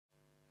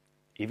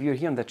If you're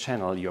here on the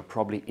channel, you're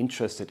probably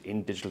interested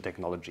in digital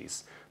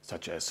technologies,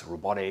 such as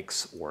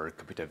robotics or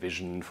computer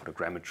vision,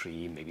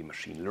 photogrammetry, maybe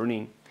machine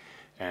learning.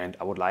 And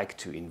I would like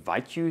to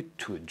invite you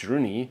to a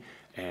journey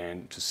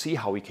and to see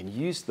how we can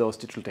use those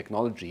digital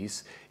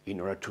technologies in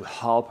order to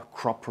help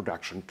crop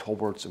production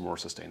towards a more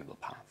sustainable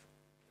path.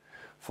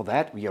 For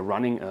that, we are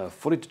running a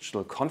fully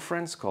digital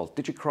conference called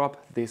DIGICROP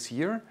this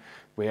year,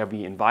 where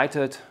we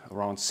invited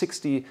around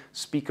 60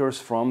 speakers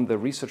from the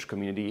research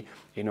community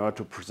in order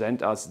to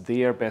present us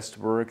their best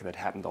work that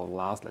happened over the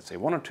last, let's say,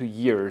 1 or 2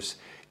 years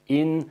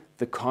in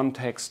the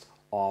context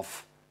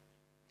of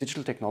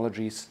digital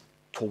technologies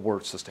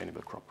towards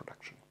sustainable crop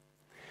production.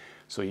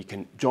 So you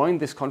can join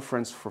this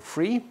conference for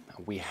free.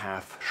 We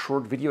have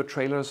short video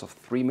trailers of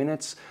 3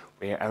 minutes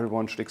where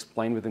everyone should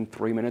explain within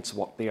 3 minutes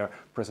what their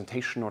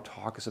presentation or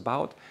talk is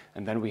about.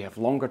 And then we have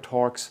longer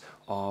talks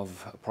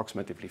of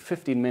approximately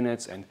 15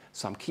 minutes and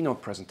some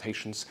keynote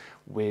presentations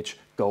which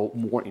go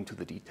more into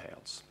the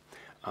details.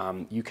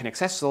 You can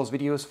access those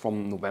videos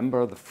from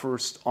November the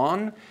 1st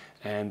on,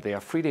 and they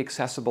are freely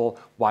accessible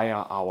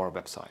via our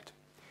website.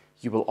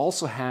 You will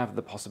also have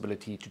the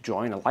possibility to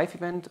join a live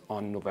event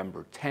on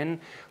November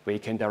 10, where you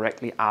can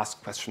directly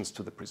ask questions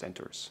to the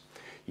presenters.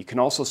 You can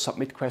also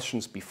submit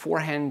questions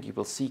beforehand. You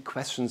will see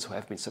questions who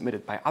have been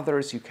submitted by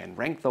others. You can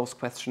rank those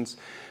questions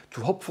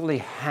to hopefully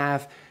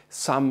have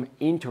some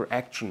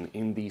interaction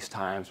in these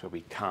times where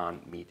we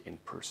can't meet in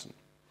person.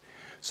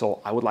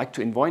 So I would like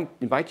to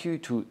invite you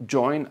to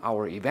join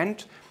our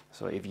event.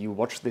 So if you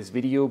watch this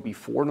video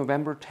before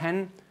November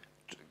 10,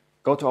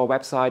 go to our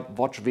website,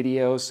 watch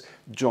videos,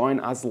 join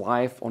us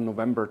live on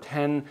November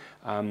 10,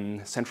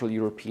 Central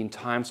European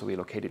time. So we're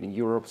located in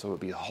Europe, so it will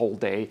be a whole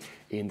day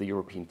in the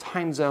European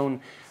time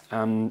zone.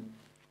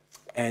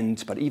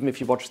 But even if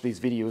you watch these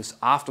videos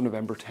after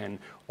November 10,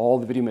 all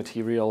the video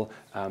material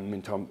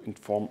in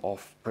form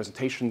of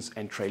presentations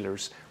and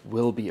trailers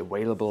will be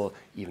available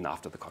even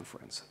after the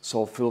conference.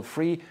 So feel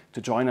free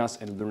to join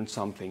us and learn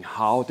something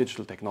how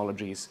digital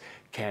technologies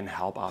can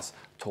help us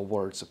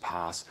towards a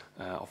path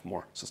of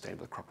more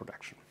sustainable crop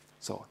production.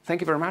 So thank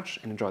you very much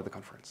and enjoy the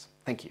conference.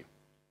 Thank you.